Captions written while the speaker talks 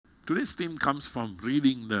today's theme comes from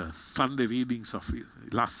reading the Sunday readings of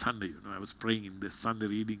last Sunday. I was praying in the Sunday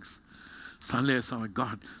readings. Suddenly I saw, my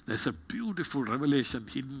God, there's a beautiful revelation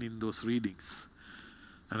hidden in those readings.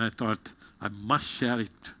 And I thought, I must share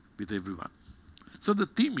it with everyone. So the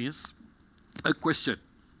theme is a question.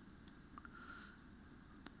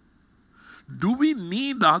 Do we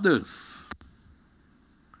need others?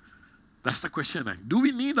 That's the question. Do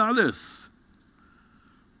we need others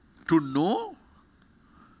to know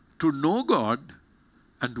God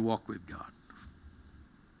and to walk with God?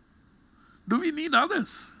 Do we need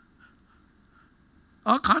others?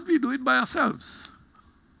 Or can't we do it by ourselves?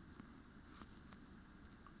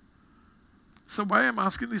 So why I'm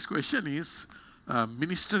asking this question is,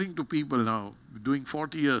 ministering to people now, doing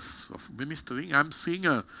 40 years of ministering, I'm seeing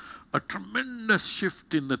a tremendous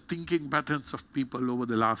shift in the thinking patterns of people over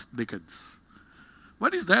the last decades.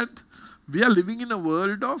 What is that? We are living in a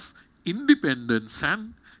world of independence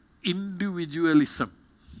and individualism.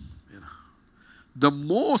 The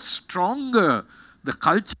more stronger the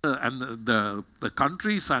culture and the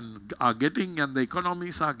countries are getting and the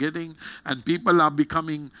economies are getting and people are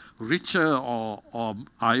becoming richer or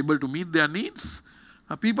are able to meet their needs,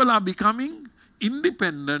 people are becoming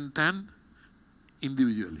independent and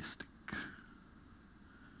individualistic.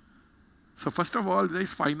 So first of all, there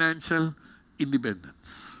is financial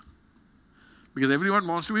independence. Because everyone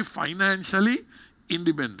wants to be financially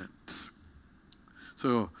independent.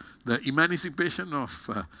 So the emancipation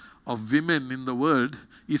of women in the world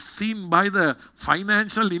is seen by the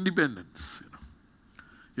financial independence.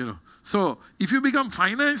 So if you become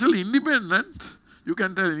financially independent, you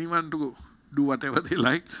can tell anyone to do whatever they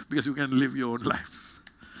like because you can live your own life.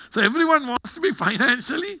 So everyone wants to be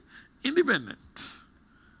financially independent.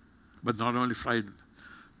 But not only frightened.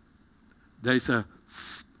 There is a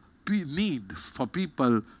need for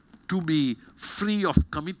people to be free of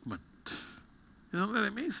commitment. Isn't that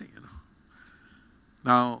amazing?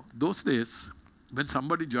 Now, those days, when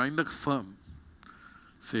somebody joined a firm,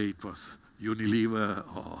 say it was Unilever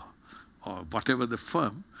or whatever the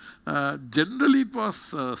firm, generally it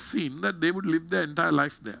was seen that they would live their entire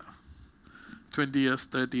life there. 20 years,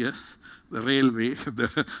 30 years, the railway,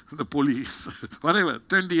 the police, whatever,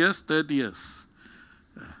 20 years, 30 years.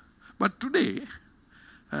 But today,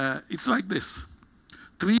 it's like this.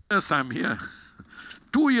 3 years I'm here.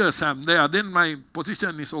 2 years I'm there, then my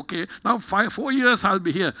position is okay. Now 4 years I'll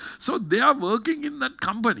be here. So they are working in that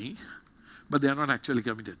company, but they are not actually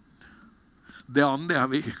committed. They are on their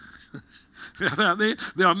way. They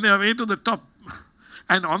are on their way to the top.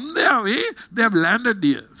 And on their way, they have landed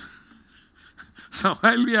here. So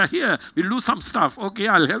while we are here, we'll do some stuff. Okay,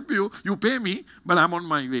 I'll help you. You pay me, but I'm on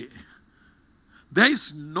my way. There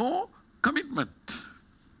is no commitment.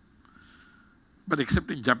 But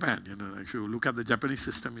except in Japan, if you look at the Japanese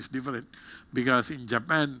system, it's different. Because in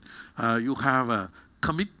Japan, you have a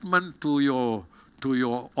commitment to your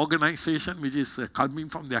organization, which is coming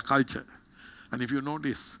from their culture. And if you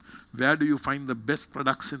notice, where do you find the best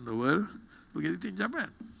products in the world? You get it in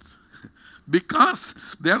Japan. Because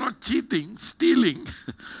they are not cheating, stealing,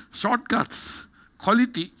 shortcuts,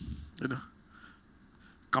 quality.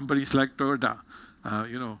 Companies like Toyota,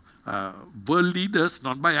 world leaders,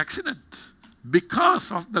 not by accident.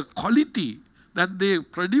 Because of the quality that they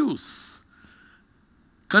produce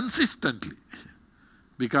consistently.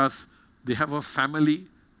 Because they have a family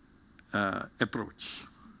approach.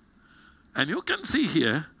 And you can see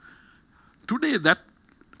here, today that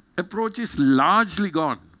approach is largely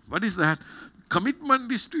gone. What is that?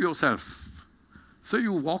 Commitment is to yourself. So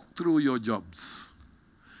you walk through your jobs.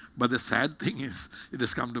 But the sad thing is, it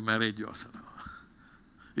has come to marriage also now.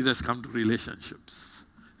 It has come to relationships.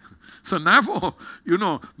 So therefore,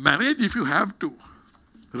 marriage if you have to.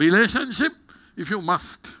 Relationship if you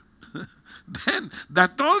must. Then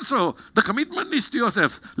that also, the commitment is to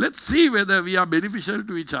yourself. Let's see whether we are beneficial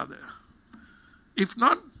to each other. If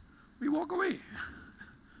not, we walk away.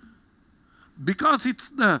 Because it's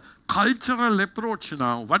the cultural approach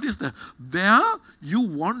now. What is where you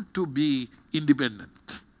want to be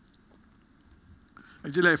independent.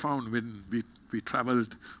 Actually, I found when we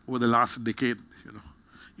traveled over the last decade,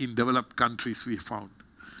 in developed countries we found.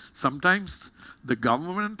 Sometimes the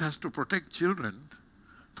government has to protect children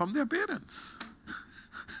from their parents.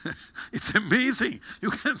 It's amazing. You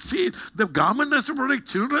can see it. The government has to protect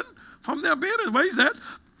children from their parents. Why is that?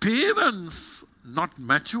 Parents not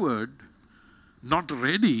matured, not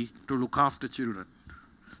ready to look after children.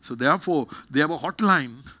 So therefore, they have a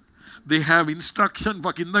hotline. They have instruction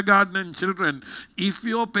for kindergarten and children. If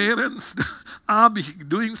your parents are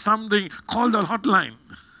doing something, call the hotline.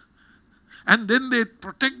 And then they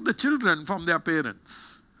protect the children from their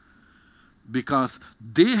parents. because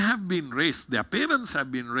they have been raised, their parents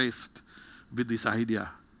have been raised with this idea,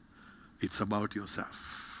 it's about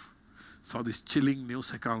yourself. Saw this chilling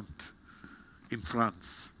news account in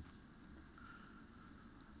France.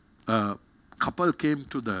 A couple came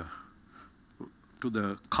to the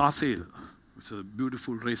car sale, which is a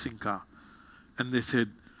beautiful racing car, and they said,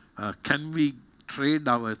 can we trade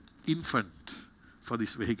our infant for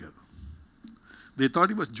this vehicle? They thought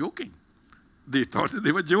he was joking. They thought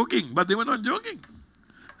they were joking, but they were not joking.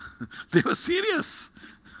 They were serious.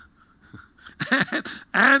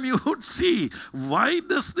 And you would see, why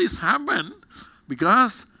does this happen?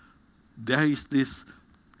 Because there is this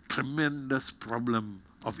tremendous problem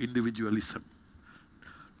of individualism.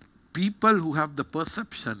 People who have the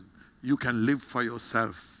perception you can live for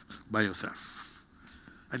yourself, by yourself.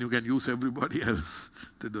 And you can use everybody else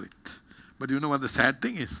to do it. But you know what the sad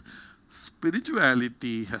thing is?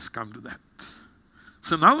 Spirituality has come to that.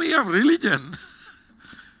 So now we have religion,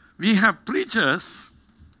 we have preachers,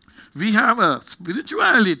 we have a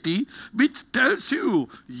spirituality which tells you,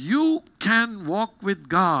 you can walk with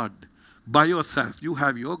God by yourself. You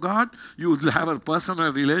have your God, you have a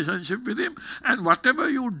personal relationship with Him, and whatever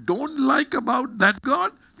you don't like about that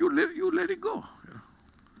God, you let it go.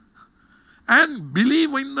 And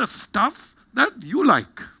believe in the stuff that you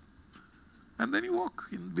like. And then you walk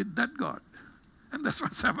with that God. And that's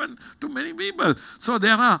what's happened to many people. So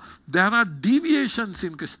there are deviations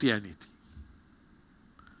in Christianity.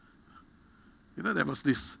 You know, there was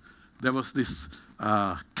this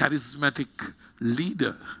charismatic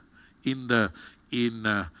leader in the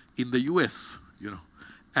US, you know,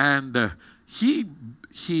 and he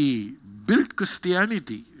built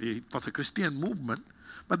Christianity. It was a Christian movement,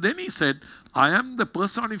 but then he said, "I am the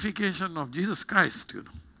personification of Jesus Christ," you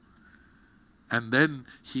know. And then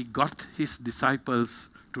he got his disciples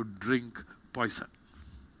to drink poison.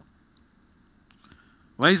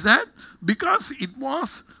 Why is that? Because it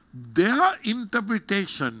was their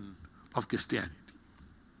interpretation of Christianity.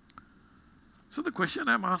 So the question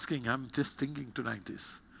I'm asking, I'm just thinking tonight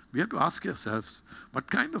is, we have to ask yourselves, what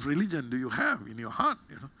kind of religion do you have in your heart?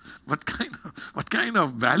 You know, what kind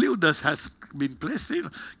of value has been placed in?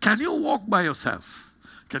 Can you walk by yourself?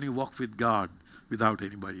 Can you walk with God without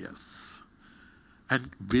anybody else? And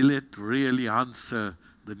will it really answer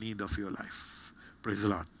the need of your life? Praise the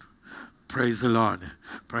Lord. Praise the Lord.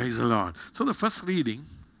 Praise the Lord. So the first reading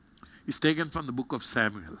is taken from the book of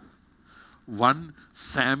Samuel. 1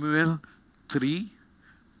 Samuel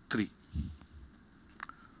 3:3.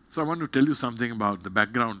 So I want to tell you something about the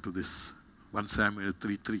background to this 1 Samuel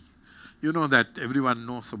 3:3. You know that everyone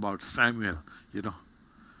knows about Samuel, you know.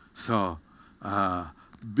 So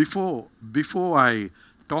before I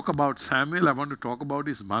talk about Samuel, I want to talk about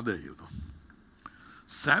his mother, you know.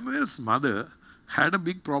 Samuel's mother had a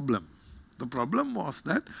big problem. The problem was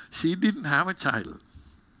that she didn't have a child.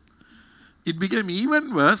 It became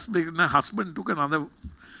even worse because the husband took another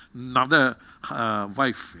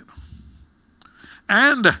wife, you know.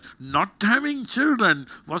 And not having children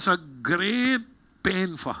was a great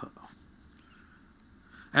pain for her.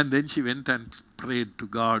 And then she went and prayed to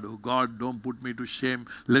God, "Oh God, don't put me to shame.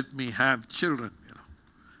 Let me have children."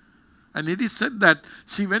 And it is said that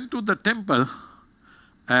she went to the temple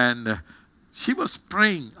and she was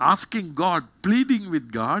praying, asking God, pleading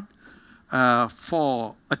with God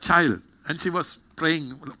for a child. And she was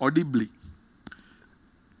praying audibly.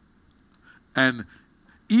 And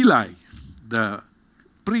Eli, the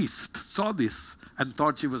priest, saw this and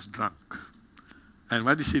thought she was drunk. And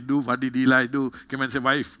what did she do? What did Eli do? Came and said,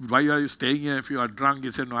 why are you staying here if you are drunk?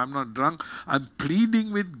 He said, "No, I'm not drunk. I'm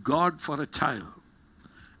pleading with God for a child."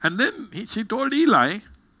 And then she told Eli,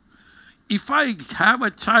 "If I have a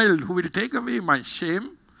child who will take away my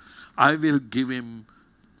shame, I will give him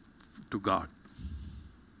to God."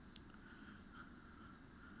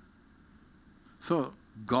 So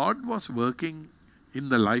God was working in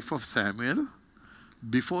the life of Samuel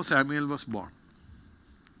before Samuel was born.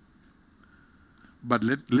 But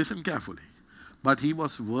listen carefully. But he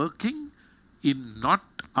was working in not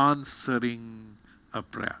answering a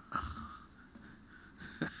prayer.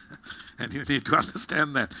 And you need to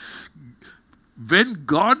understand that. When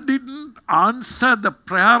God didn't answer the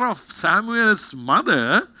prayer of Samuel's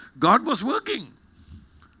mother, God was working.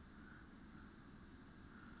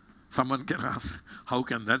 Someone can ask, how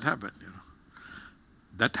can that happen? You know,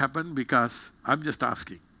 that happened because, I'm just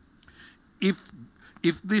asking, if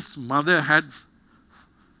this mother had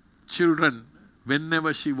children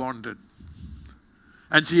whenever she wanted,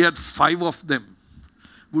 and she had 5 of them,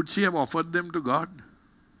 would she have offered them to God?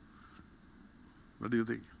 What do you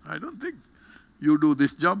think? I don't think. you do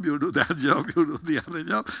this job, you do that job, you do the other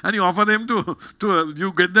job, and you offer them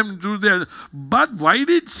you get them to do their. But why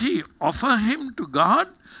did she offer him to God?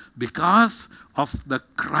 Because of the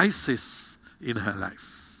crisis in her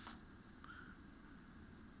life.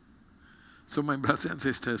 So my brothers and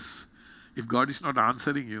sisters, if God is not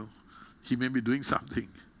answering you, he may be doing something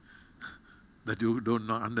that you don't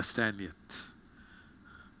understand yet.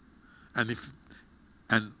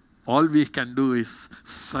 And all we can do is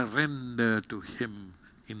surrender to him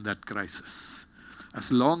in that crisis.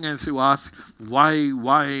 As long as you ask, why,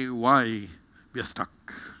 we are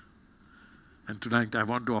stuck. And tonight I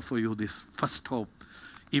want to offer you this first hope.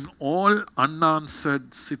 In all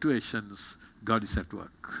unanswered situations, God is at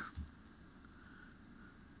work.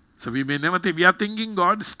 So we may never think, we are thinking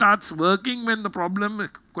God starts working when the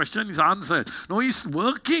question is answered. No, he's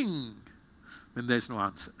working when there is no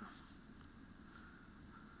answer.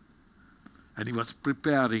 And he was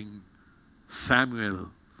preparing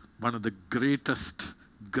Samuel, one of the greatest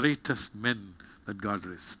men that God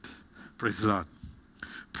raised. Praise the Lord.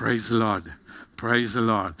 Praise the Lord. Praise the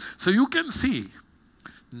Lord. So you can see,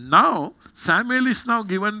 now Samuel is now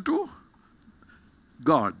given to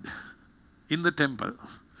God in the temple.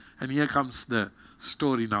 And here comes the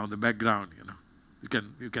story now, the background, You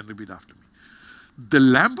can repeat after me. The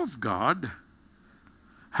lamp of God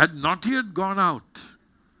had not yet gone out.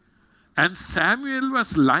 And Samuel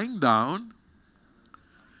was lying down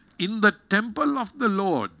in the temple of the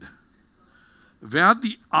Lord, where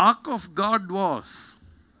the ark of God was.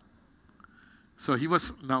 So he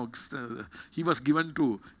was given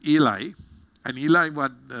to Eli. And Eli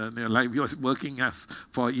he was working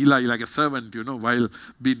for Eli like a servant, while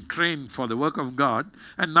being trained for the work of God.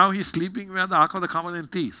 And now he's sleeping where the Ark of the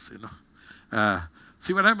Covenant is,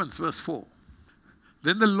 See what happens, verse 4.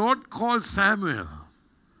 Then the Lord called Samuel.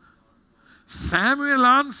 Samuel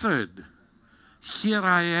answered, "Here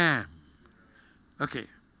I am." Okay,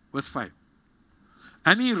 verse 5.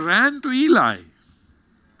 And he ran to Eli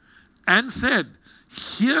and said,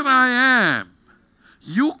 "Here I am.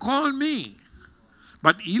 You call me."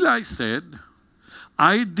 But Eli said,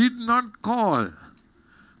 "I did not call.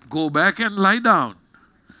 Go back and lie down."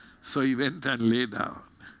 So he went and lay down.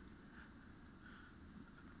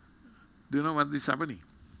 Do you know what is happening?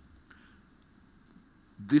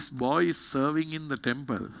 This boy is serving in the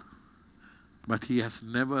temple, but he has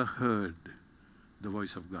never heard the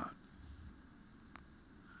voice of God.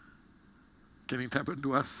 Can it happen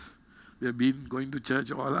to us? We have been going to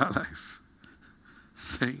church all our life,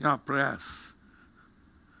 saying our prayers,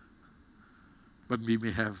 but we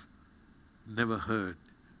may have never heard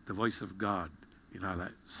the voice of God in our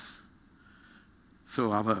lives.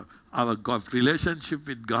 So our God relationship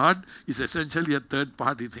with God is essentially a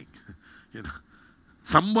third-party thing.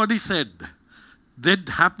 Somebody said, that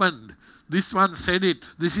happened. This one said it.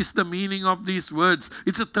 This is the meaning of these words.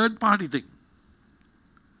 It's a third-party thing.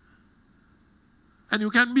 And you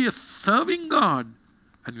can be a serving God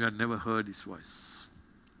and you have never heard his voice.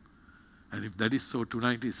 And if that is so,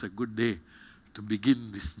 tonight is a good day to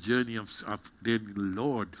begin this journey of saying,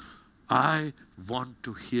 "Lord, I want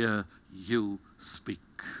to hear you speak."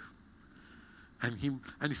 And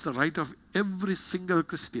it's the right of every single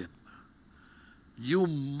Christian. You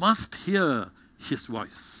must hear his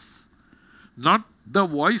voice. Not the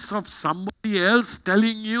voice of somebody else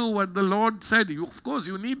telling you what the Lord said. Of course,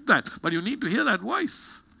 you need that. But you need to hear that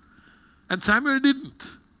voice. And Samuel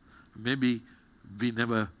didn't. Maybe we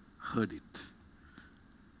never heard it.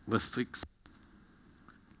 Verse 6.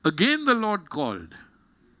 Again the Lord called,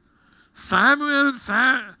 "Samuel,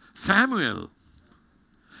 Samuel."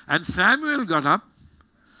 And Samuel got up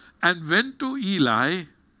and went to Eli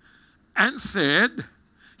and said,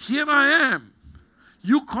 "Here I am.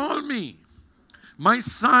 You call me." "My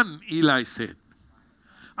son," Eli said,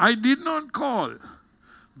 "I did not call.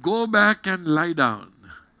 Go back and lie down."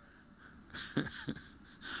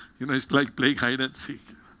 It's like playing hide and seek.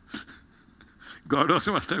 God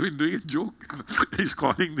also must have been doing a joke. He's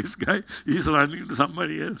calling this guy. He's running to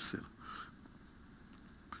somebody else.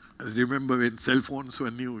 I remember when cell phones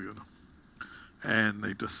were new, And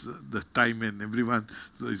it was the time when everyone,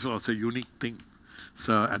 so it was a unique thing.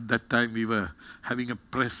 So at that time we were having a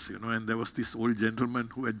press, and there was this old gentleman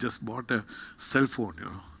who had just bought a cell phone,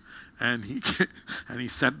 And he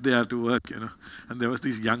sat there to work, And there was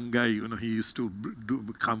this young guy, he used to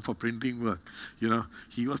come for printing work,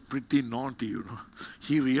 He was pretty naughty,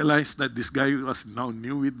 He realized that this guy was now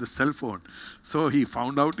new with the cell phone. So he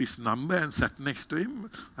found out his number and sat next to him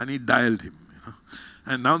and he dialed him.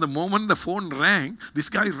 And now the moment the phone rang, this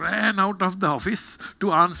guy ran out of the office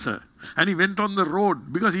to answer. And he went on the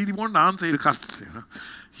road because he won't answer, he'll cut.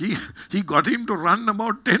 He got him to run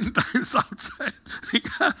about 10 times outside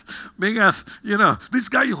because this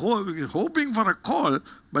guy hoping for a call,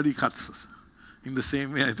 but he cuts. In the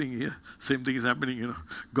same way, I think same thing is happening.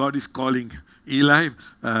 God is calling Eli,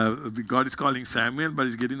 God is calling Samuel, but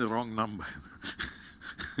he's getting the wrong number.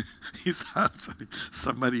 He's answering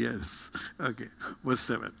somebody else. Okay, verse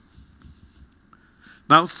 7.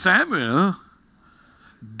 Now Samuel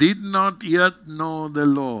did not yet know the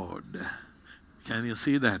Lord. Can you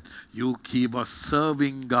see that? He was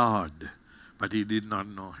serving God, but he did not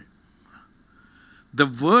know him. The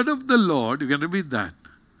word of the Lord, you can repeat that,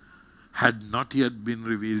 had not yet been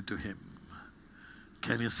revealed to him.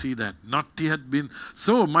 Can you see that? Not yet been.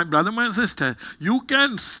 So, my brother, my sister, you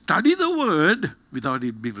can study the word without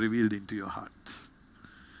it being revealed into your heart.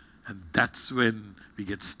 And that's when we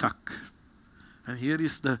get stuck. And here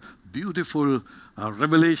is the beautiful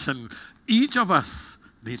revelation. Each of us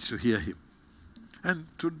needs to hear him. And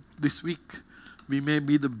this week, we may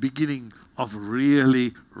be the beginning of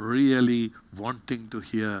really, really wanting to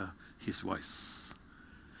hear his voice.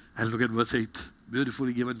 And look at verse 8,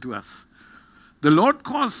 beautifully given to us. The Lord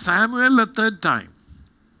called Samuel a third time.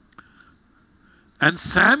 And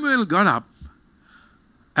Samuel got up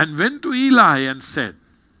and went to Eli and said,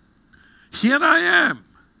 "Here I am.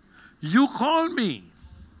 You call me."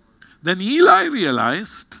 Then Eli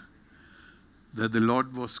realized that the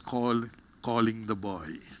Lord was calling the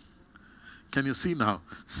boy. Can you see now?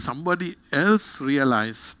 Somebody else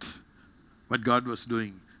realized what God was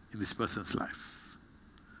doing in this person's life.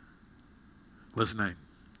 Verse 9.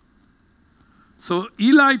 So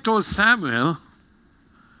Eli told Samuel,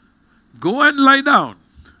 "Go and lie down.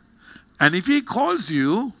 And if he calls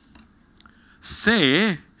you,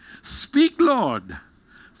 say, 'Speak, Lord,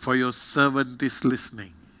 for your servant is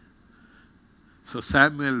listening.'" So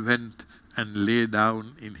Samuel went and lay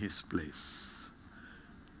down in his place.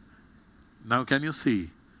 Now can you see?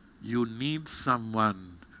 You need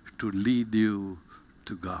someone to lead you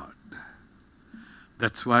to God.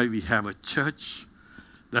 That's why we have a church.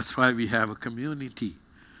 That's why we have a community.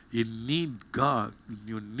 You need God.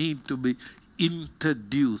 You need to be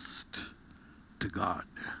introduced to God.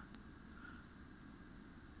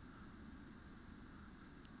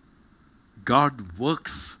 God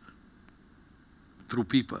works through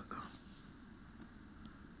people.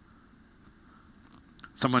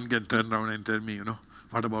 Someone can turn around and tell me,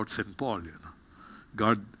 what about St. Paul?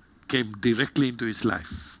 God came directly into his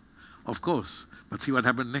life. Of course. But see what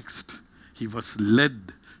happened next. He was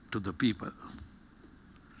led to the people.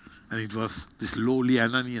 And it was this lowly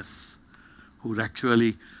Ananias who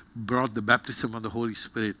actually brought the baptism of the Holy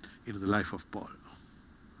Spirit into the life of Paul.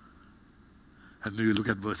 And you look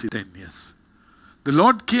at verse 10, yes. The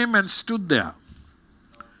Lord came and stood there,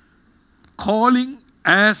 calling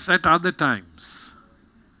as at other times,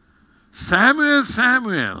 "Samuel,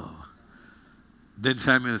 Samuel." Then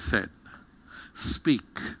Samuel said,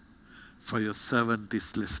 "Speak, for your servant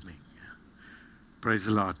is listening." Praise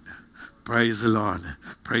the Lord. Praise the Lord.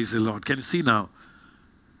 Praise the Lord. Can you see now?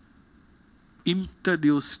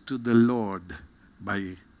 Introduced to the Lord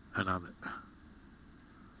by another.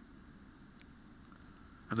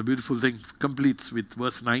 And the beautiful thing completes with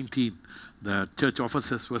verse 19. The church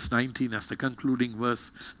offers us verse 19 as the concluding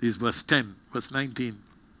verse. This is verse 10, verse 19.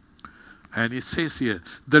 And it says here,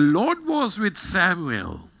 "The Lord was with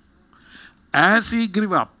Samuel as he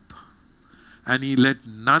grew up, and he let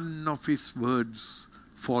none of his words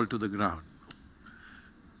fall to the ground."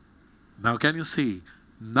 Now can you see?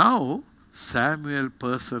 Now Samuel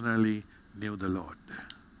personally knew the Lord.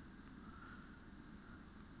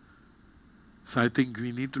 So I think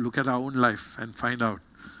we need to look at our own life and find out,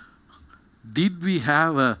 did we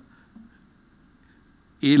have a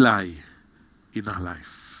Eli in our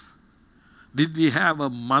life? Did we have a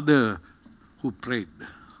mother who prayed?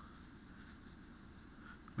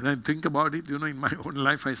 When I think about it, in my own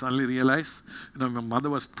life, I suddenly realized, my mother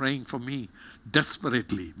was praying for me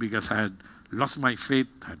desperately because I had lost my faith,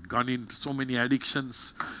 had gone into so many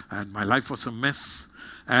addictions, and my life was a mess.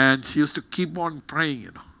 And she used to keep on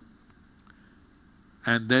praying,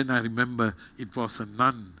 And then I remember it was a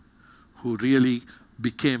nun who really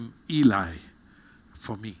became Eli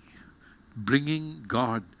for me, bringing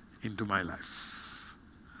God into my life.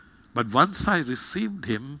 But once I received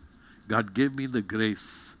him, God gave me the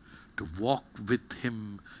grace to walk with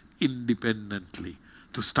him independently,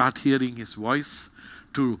 to start hearing his voice,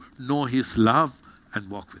 to know his love and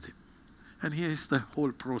walk with him. And here is the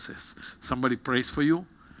whole process. Somebody prays for you,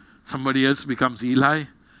 somebody else becomes Eli,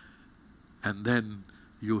 and then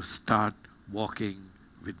you start walking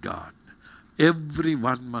with God.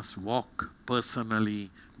 Everyone must walk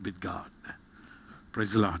personally with God.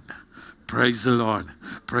 Praise the Lord. Praise the Lord.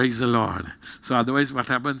 Praise the Lord. So otherwise what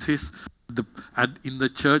happens is, in the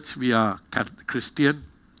church we are Christian.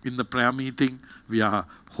 In the prayer meeting we are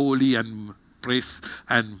holy and praise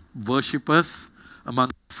and worshippers.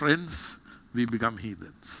 Among friends we become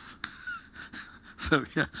heathens. So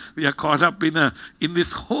we are caught up in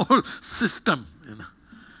this whole system,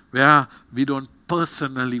 where we don't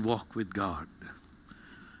personally walk with God.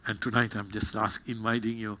 And tonight I'm just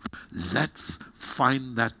inviting you, let's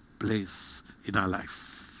find that place in our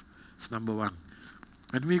life. It's number one.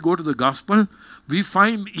 When we go to the gospel, we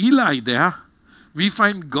find Eli there, we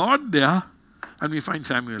find God there, and we find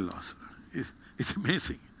Samuel also. It's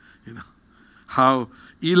amazing, how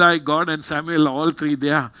Eli, God, and Samuel are all three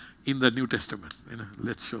there in the New Testament.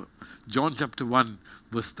 Let's show. John chapter 1,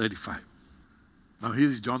 verse 35. Now here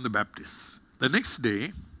is John the Baptist. The next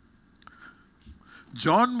day,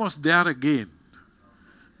 John was there again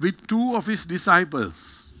with two of his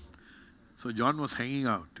disciples. So John was hanging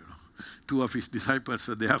out. Two of his disciples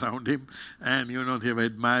were there around him, and they were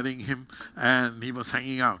admiring him, and he was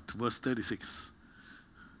hanging out. Verse 36.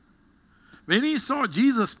 When he saw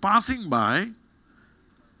Jesus passing by,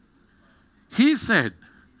 he said,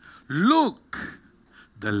 "Look,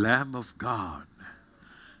 the Lamb of God."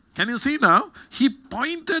 Can you see now? He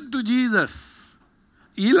pointed to Jesus.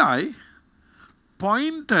 Eli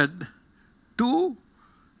pointed to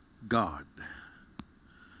God.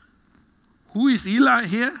 Who is Eli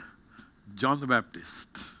here? John the Baptist.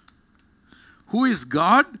 Who is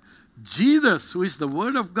God? Jesus, who is the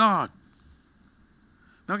Word of God.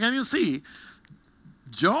 Now can you see?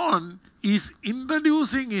 John is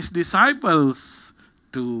introducing his disciples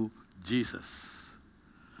to Jesus.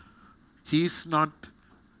 He is not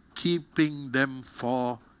keeping them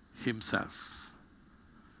for himself.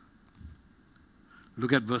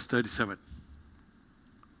 Look at verse 37.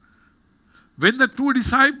 When the two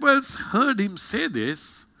disciples heard him say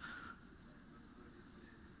this,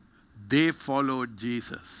 they followed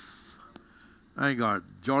Jesus. My God,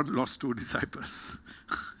 John lost two disciples.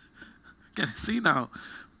 Can you see now?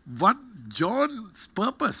 What John's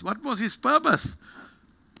purpose? What was his purpose?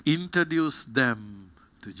 Introduce them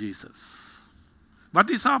to Jesus. What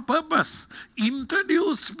is our purpose?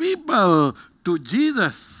 Introduce people to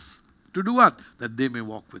Jesus. To do what? That they may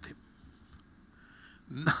walk with him.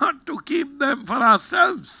 Not to keep them for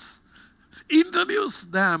ourselves. Introduce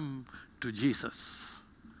them to Jesus.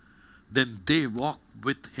 Then they walk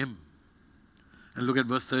with him. And look at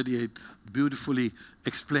verse 38, beautifully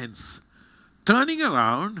explains. Turning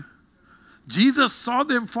around, Jesus saw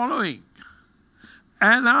them following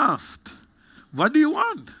and asked, "What do you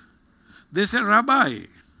want?" They said, "Rabbi,"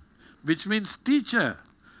 which means teacher,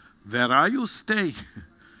 "where are you staying?"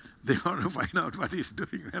 They want to find out what he's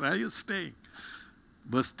doing. Where are you staying?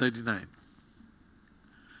 Verse 39.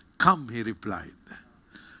 "Come," he replied,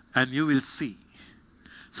 "and you will see."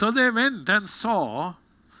 So they went and saw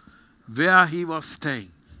where he was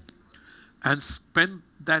staying and spent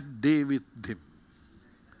that day with him.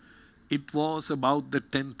 It was about the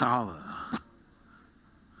 10th hour.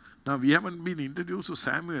 Now we haven't been introduced to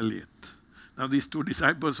Samuel yet. Now these two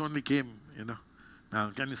disciples only came,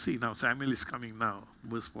 Now can you see? Now Samuel is coming now.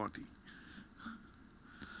 Verse 40.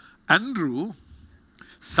 Andrew,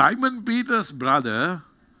 Simon Peter's brother,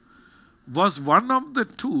 was one of the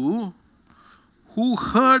two who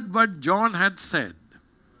heard what John had said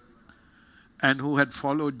and who had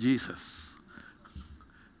followed Jesus.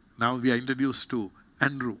 Now we are introduced to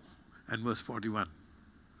Andrew and verse 41.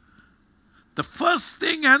 The first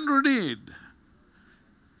thing Andrew did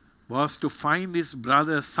was to find his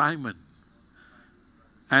brother Simon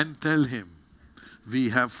and tell him, "We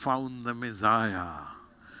have found the Messiah,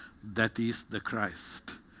 that is the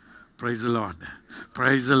Christ." Praise the Lord.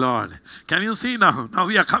 Praise the Lord. Can you see now? Now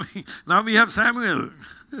we are coming. Now we have Samuel.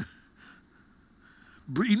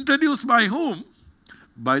 Introduced by whom?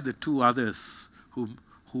 By the two others who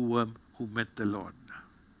met the Lord.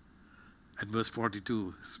 And verse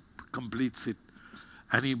 42 completes it.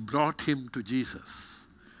 And he brought him to Jesus.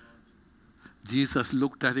 Jesus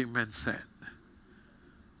looked at him and said,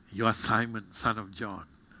 "You are Simon, son of John.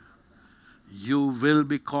 You will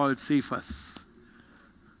be called Cephas,"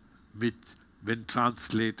 which when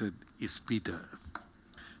translated is Peter.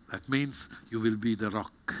 That means you will be the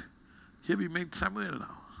rock. Here we meet Samuel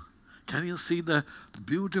now. Can you see the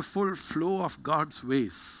beautiful flow of God's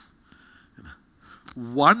ways?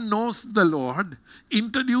 One knows the Lord,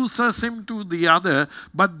 introduces him to the other,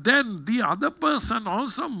 but then the other person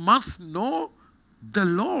also must know the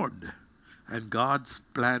Lord. and God's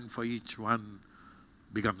plan for each one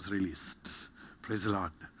becomes released. Praise the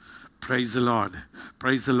Lord. Praise the Lord.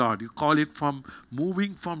 Praise the Lord. You call it from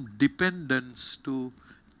moving from dependence to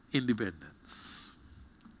independence.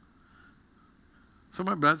 So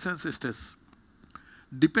my brothers and sisters,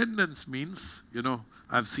 dependence means,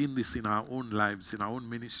 I've seen this in our own lives, in our own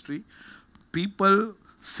ministry. People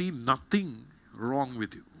see nothing wrong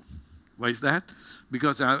with you. Why is that?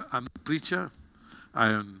 Because I'm a preacher.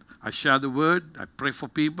 I share the word. I pray for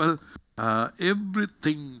people.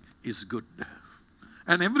 Everything is good.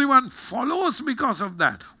 And everyone follows because of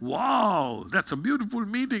that. Wow, that's a beautiful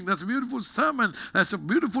meeting. That's a beautiful sermon. That's a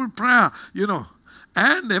beautiful prayer,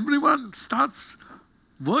 And everyone starts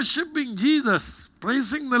worshipping Jesus,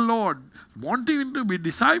 praising the Lord, wanting to be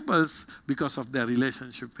disciples because of their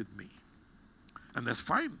relationship with me. And that's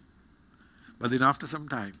fine. But then after some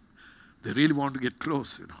time, they really want to get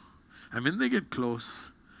close, And when they get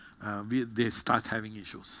close, they start having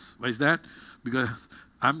issues. Why is that? Because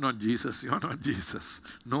I'm not Jesus, you're not Jesus.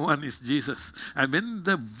 No one is Jesus. And when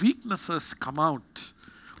the weaknesses come out,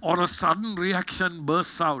 or a sudden reaction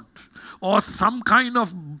bursts out, or some kind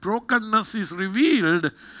of brokenness is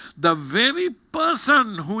revealed, the very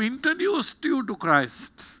person who introduced you to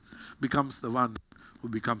Christ becomes the one who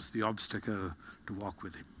becomes the obstacle to walk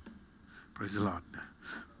with Him. Praise the Lord.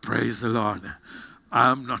 Praise the Lord.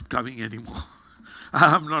 I'm not coming anymore.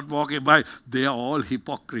 I'm not walking by. They are all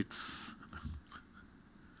hypocrites.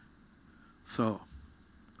 So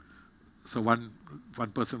one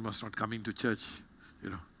person was not coming to church,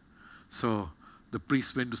 So the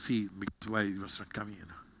priest went to see why he was not coming,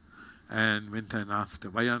 And went and asked,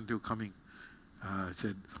 why aren't you coming? He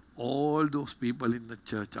said, all those people in the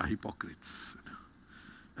church are hypocrites.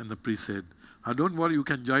 And the priest said, don't worry, you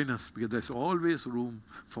can join us because there's always room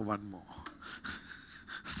for one more.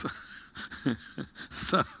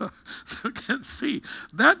 So you can see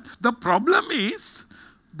that the problem is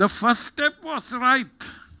the first step was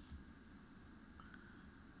right.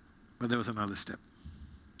 But there was another step.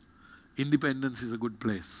 Independence is a good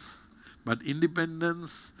place. But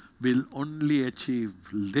independence will only achieve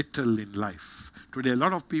little in life. Today, a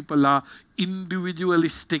lot of people are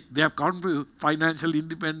individualistic. They have financial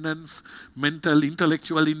independence, mental,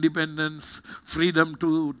 intellectual independence, freedom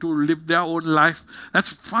to live their own life. That's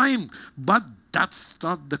fine, but that's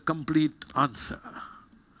not the complete answer.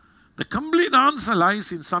 The complete answer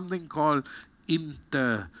lies in something called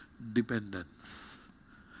interdependence,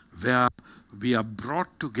 where we are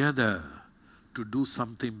brought together to do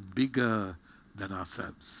something bigger than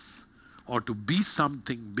ourselves, or to be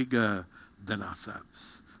something bigger than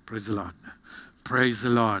ourselves. Praise the Lord. Praise the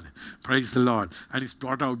Lord. Praise the Lord. And it's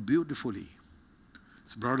brought out beautifully.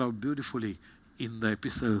 It's brought out beautifully in the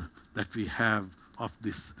epistle that we have of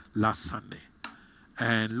this last Sunday.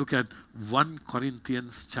 And look at 1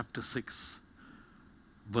 Corinthians chapter 6,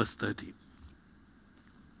 verse 13.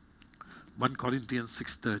 1 Corinthians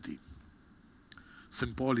 6:13.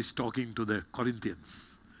 St. Paul is talking to the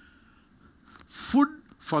Corinthians. Food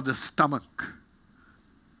for the stomach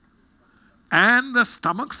and the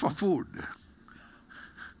stomach for food.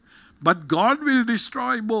 But God will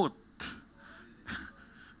destroy both.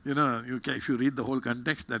 If you read the whole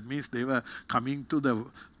context, that means they were coming to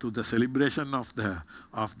the celebration of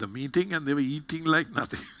the meeting and they were eating like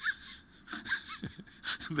nothing.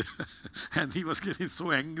 And he was getting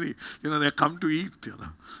so angry. They come to eat.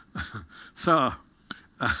 So,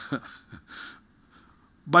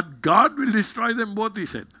 but God will destroy them both, he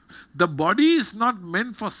said. The body is not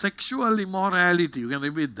meant for sexual immorality. You can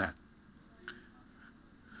repeat that.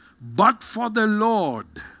 But for the Lord.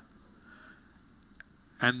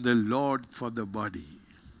 And the Lord for the body.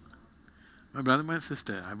 My brother, my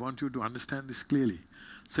sister, I want you to understand this clearly.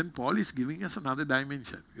 St. Paul is giving us another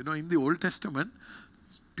dimension. In the Old Testament,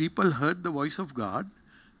 people heard the voice of God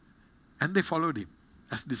and they followed Him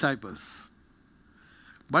as disciples.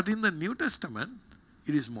 But in the New Testament,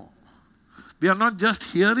 it is more. We are not just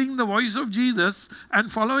hearing the voice of Jesus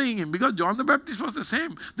and following Him, because John the Baptist was the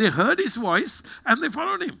same. They heard His voice and they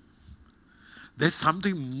followed Him. There's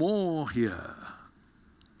something more here.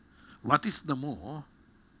 What is the more?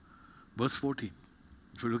 Verse 14.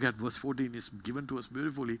 If you look at verse 14, it's given to us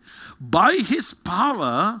beautifully. By His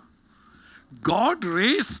power, God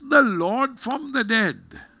raised the Lord from the dead,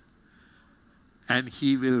 and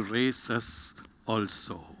He will raise us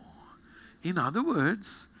also. In other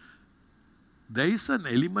words, there is an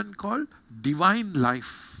element called divine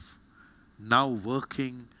life now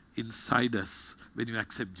working inside us when you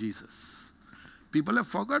accept Jesus. People have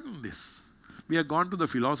forgotten this. We have gone to the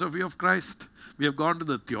philosophy of Christ. We have gone to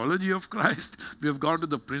the theology of Christ. We have gone to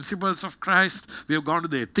the principles of Christ. We have gone to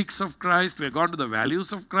the ethics of Christ. We have gone to the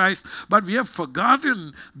values of Christ. But we have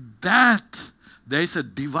forgotten that there is a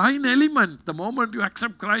divine element the moment you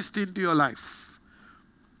accept Christ into your life.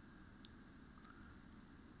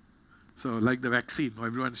 So like the vaccine,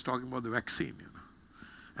 everyone is talking about the vaccine.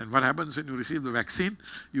 And what happens when you receive the vaccine?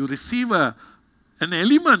 You receive an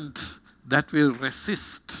element that will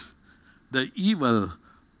resist the evil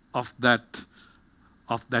of that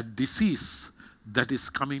disease that is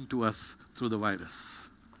coming to us through the virus.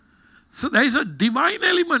 So there is a divine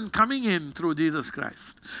element coming in through Jesus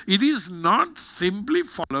Christ. It is not simply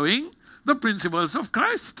following the principles of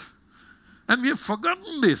Christ. And we have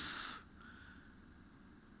forgotten this.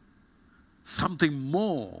 Something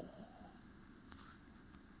more.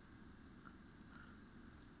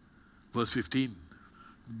 Verse 15.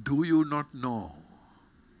 Do you not know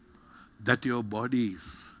that your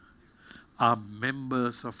bodies are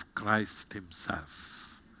members of Christ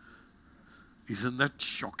Himself? Isn't that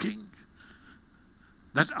shocking?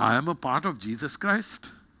 That I am a part of Jesus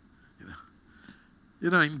Christ?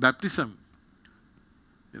 In baptism,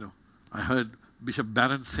 I heard Bishop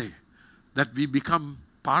Barron say that we become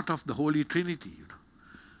part of the Holy Trinity.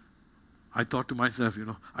 I thought to myself,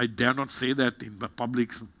 I dare not say that in a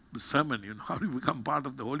public sermon, how do you become part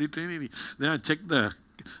of the Holy Trinity? Then I checked the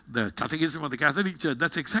Catechism of the Catholic Church.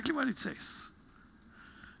 That's exactly what it says.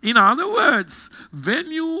 In other words,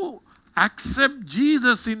 when you accept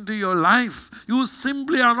Jesus into your life, you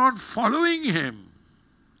simply are not following Him.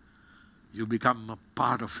 You become a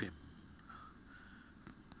part of Him.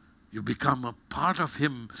 You become a part of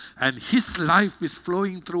Him, and His life is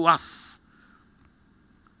flowing through us.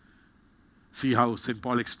 See how St.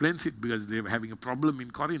 Paul explains it, because they were having a problem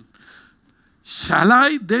in Corinth. Shall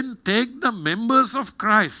I then take the members of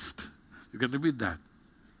Christ? You can repeat that.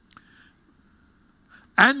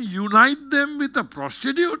 And unite them with a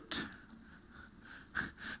prostitute?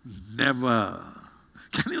 Never.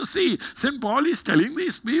 Can you see? St. Paul is telling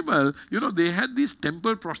these people, they had these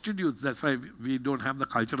temple prostitutes. That's why we don't have the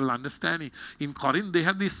cultural understanding. In Corinth, they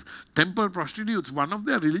had these temple prostitutes. One of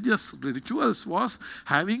their religious rituals was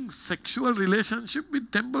having sexual relationship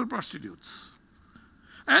with temple prostitutes.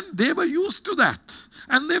 And they were used to that.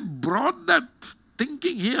 And they brought that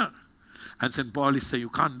thinking here. And St. Paul is saying, you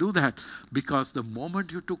can't do that, because the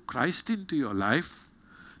moment you took Christ into your life,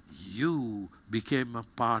 you became a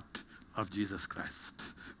part of Jesus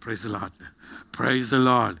Christ. Praise the Lord. Praise the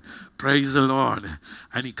Lord. Praise the Lord.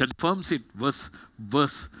 And he confirms it. Verse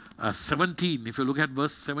 17. If you look at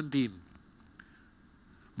verse 17.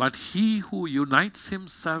 But he who unites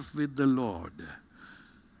himself with the Lord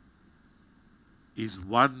is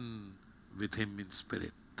one with Him in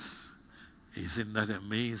spirit. Isn't that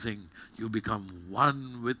amazing? You become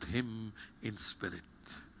one with Him in spirit.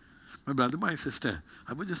 My brother, my sister,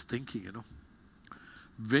 I was just thinking,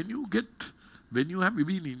 when you have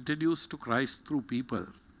been introduced to Christ through people,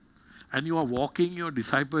 and you are walking your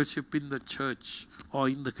discipleship in the church or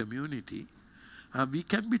in the community, we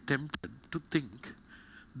can be tempted to think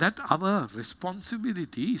that our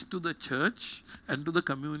responsibility is to the church and to the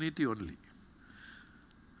community only.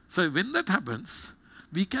 So when that happens,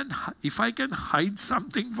 if I can hide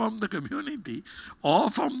something from the community or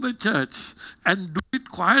from the church and do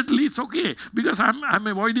it quietly, it's okay, because I'm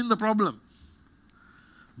avoiding the problem.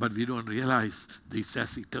 But we don't realize this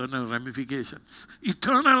has eternal ramifications.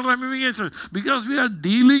 Eternal ramifications, because we are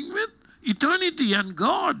dealing with eternity and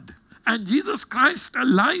God and Jesus Christ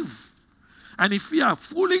alive. And if we are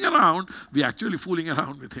fooling around, we are actually fooling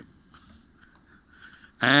around with Him.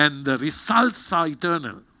 And the results are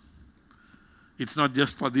eternal. It's not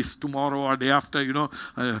just for this tomorrow or day after,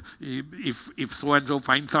 if so-and-so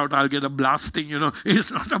finds out, I'll get a blasting, It's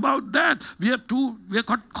not about that. We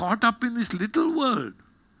got caught up in this little world.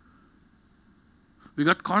 We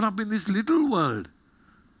got caught up in this little world.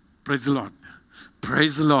 Praise the Lord.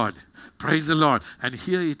 Praise the Lord. Praise the Lord. And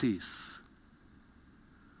here it is.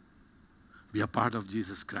 We are part of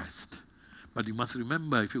Jesus Christ. But you must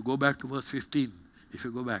remember, if you go back to verse 15,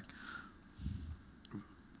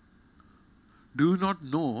 do you not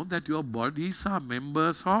know that your bodies are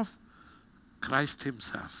members of Christ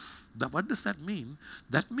Himself? What does that mean?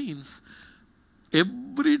 That means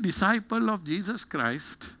every disciple of Jesus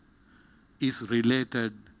Christ is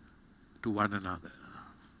related to one another.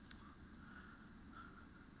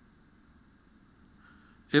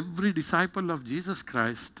 Every disciple of Jesus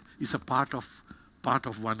Christ is a part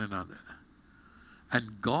of one another.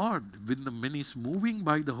 And God, when He's moving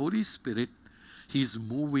by the Holy Spirit, He's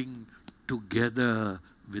moving together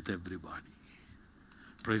with everybody.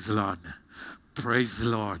 Praise the Lord. Praise the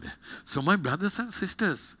Lord. So my brothers and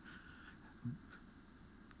sisters,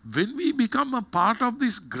 when we become a part of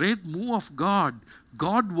this great move of God,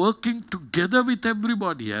 God working together with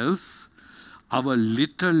everybody else, our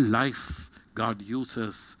little life, God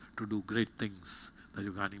uses to do great things that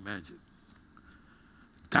you can't imagine.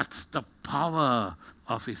 That's the power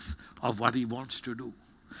of what He wants to do.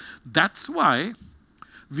 That's why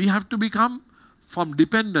we have to become from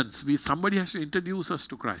dependence. Somebody has to introduce us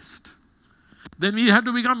to Christ. Then we have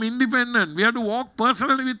to become independent. We have to walk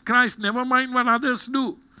personally with Christ, never mind what others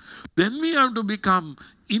do. Then we have to become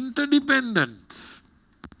interdependent.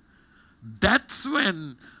 That's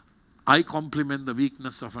when I complement the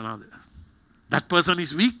weakness of another. That person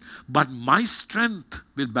is weak, but my strength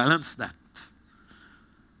will balance that.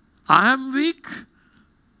 I am weak,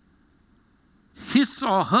 his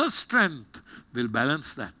or her strength will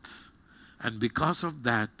balance that. And because of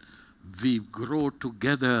that, we grow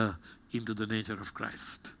together into the nature of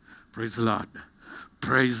Christ. Praise the Lord.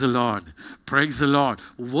 Praise the Lord. Praise the Lord.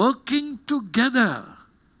 Working together,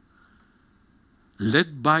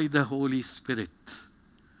 led by the Holy Spirit.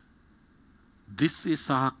 This is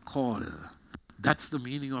our call. That's the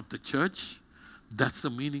meaning of the church. That's the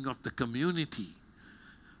meaning of the community.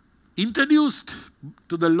 Introduced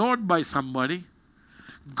to the Lord by somebody,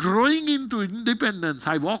 growing into independence.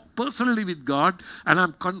 I walk personally with God and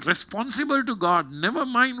I'm responsible to God. Never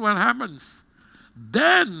mind what happens.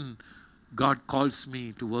 Then God calls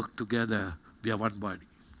me to work together. We are one body.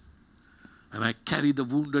 And I carry the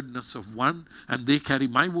woundedness of one and they carry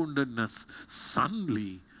my woundedness.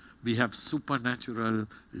 Suddenly, we have supernatural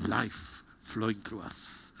life flowing through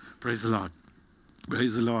us. Praise the Lord.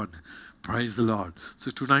 Praise the Lord. Praise the Lord.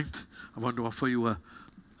 So tonight, I want to offer you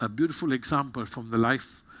a beautiful example from the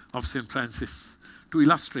life of St. Francis to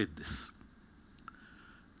illustrate this.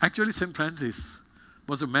 Actually, St. Francis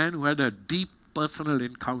was a man who had a deep personal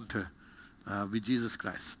encounter with Jesus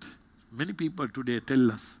Christ. Many people today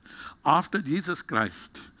tell us, after Jesus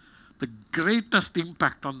Christ, the greatest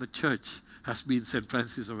impact on the church has been St.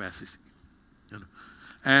 Francis of Assisi. You know?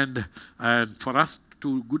 And for us,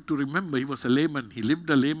 good to remember, he was a layman. He lived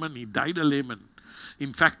a layman. He died a layman.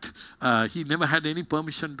 In fact, he never had any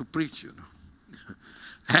permission to preach, you know.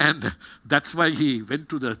 And that's why he went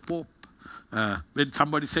to the Pope. When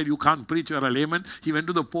somebody said, you can't preach, you're a layman, he went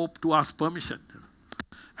to the Pope to ask permission.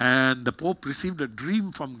 And the Pope received a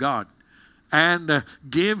dream from God and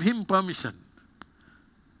gave him permission.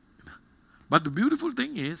 But the beautiful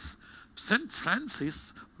thing is, St.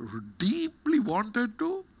 Francis deeply wanted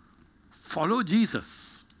to follow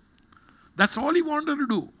Jesus. That's all he wanted to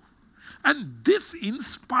do. And this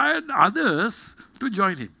inspired others to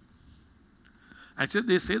join him. Actually,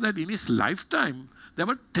 they say that in his lifetime, there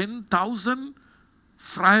were 10,000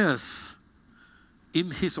 friars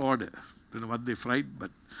in his order. I don't know what they fried,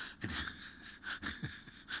 but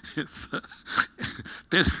it's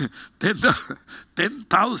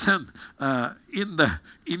 10,000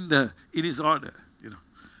 in his order. You know.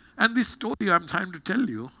 And this story I'm trying to tell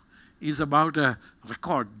you is about a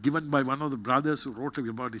record given by one of the brothers who wrote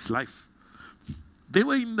about his life. They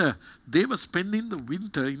were spending the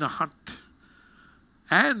winter in a hut,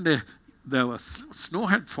 and snow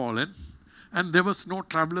had fallen, and there was no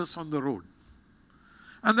travelers on the road,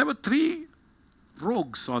 and there were 3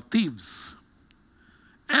 rogues or thieves,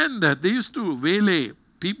 and they used to waylay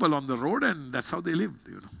people on the road, and that's how they lived,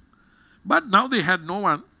 you know. But now they had no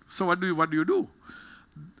one, so what do you do?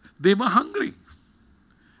 They were hungry,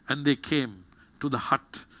 and they came to the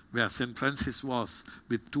hut where St. Francis was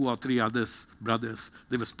with 2 or 3 brothers.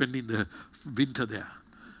 They were spending the winter there.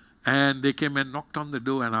 And they came and knocked on the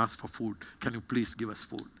door and asked for food. Can you please give us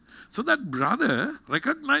food? So that brother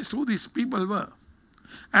recognized who these people were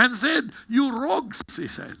and said, you rogues, he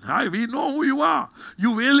said. We know who you are.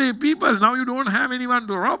 You waylay people. Now you don't have anyone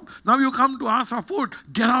to rob. Now you come to ask for food.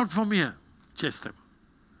 Get out from here. Chase them.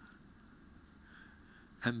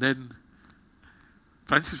 And then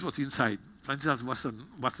Francis was inside. Francis asked,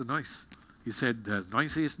 what's the noise? He said, the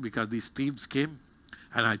noise is because these thieves came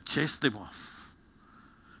and I chased them off.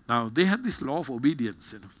 Now, they had this law of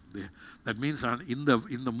obedience. You know. That means in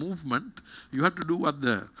the movement, you have to do what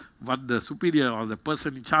the superior or the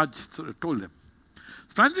person in charge told them.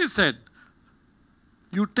 Francis said,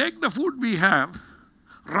 you take the food we have,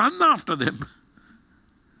 run after them,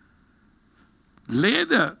 lay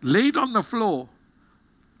it on the floor,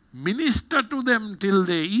 minister to them till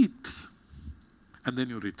they eat, and then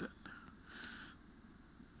you return.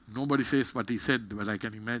 Nobody says what he said, but I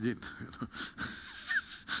can imagine.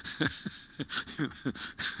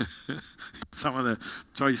 some of the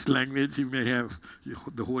choice language he may have,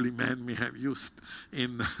 the holy man may have used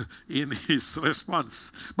in his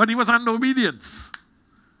response. But he was under obedience.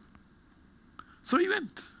 So he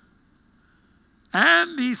went.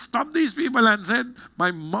 And he stopped these people and said,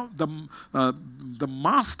 the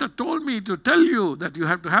master told me to tell you that you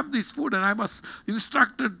have to have this food, and I was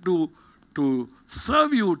instructed to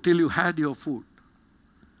serve you till you had your food.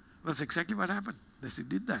 That's exactly what happened. He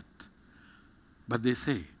did that. But they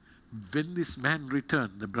say, when this man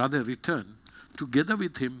returned, the brother returned, together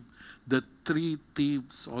with him, the 3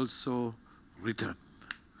 thieves also returned.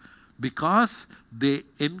 Because they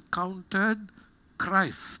encountered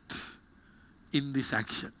Christ in this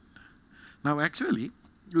action. Now actually,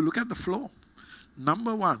 you look at the flow.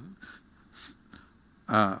 Number 1,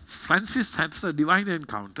 Francis has a divine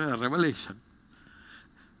encounter, a revelation.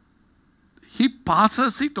 He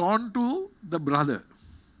passes it on to the brother.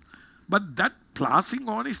 But that passing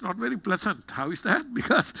on is not very pleasant. How is that?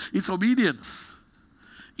 Because it's obedience.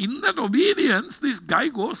 In that obedience, this guy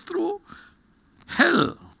goes through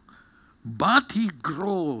hell. But he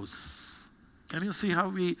grows. Can you see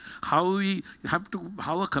how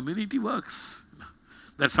a community works?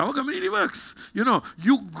 That's how a community works.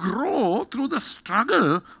 You grow through the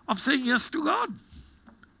struggle of saying yes to God.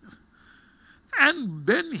 And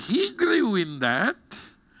when he grew in that,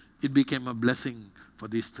 it became a blessing for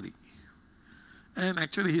these 3. And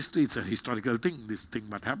actually history, it's a historical thing, this thing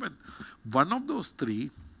what happened. One of those 3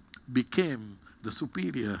 became the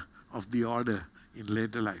superior of the order in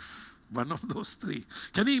later life. One of those 3.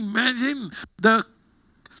 Can you imagine the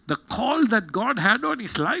call that God had on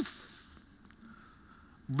his life,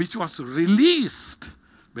 which was released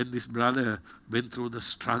when this brother went through the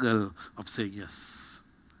struggle of saying yes.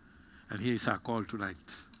 And here is our call tonight.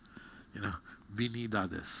 We need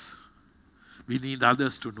others. We need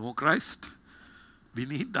others to know Christ. We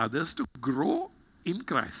need others to grow in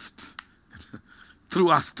Christ. Through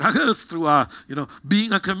our struggles, through our,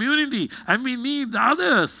 being a community. And we need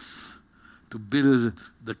others to build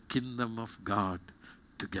the kingdom of God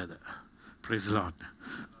together. Praise the Lord.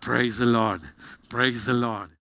 Praise the Lord. Praise the Lord.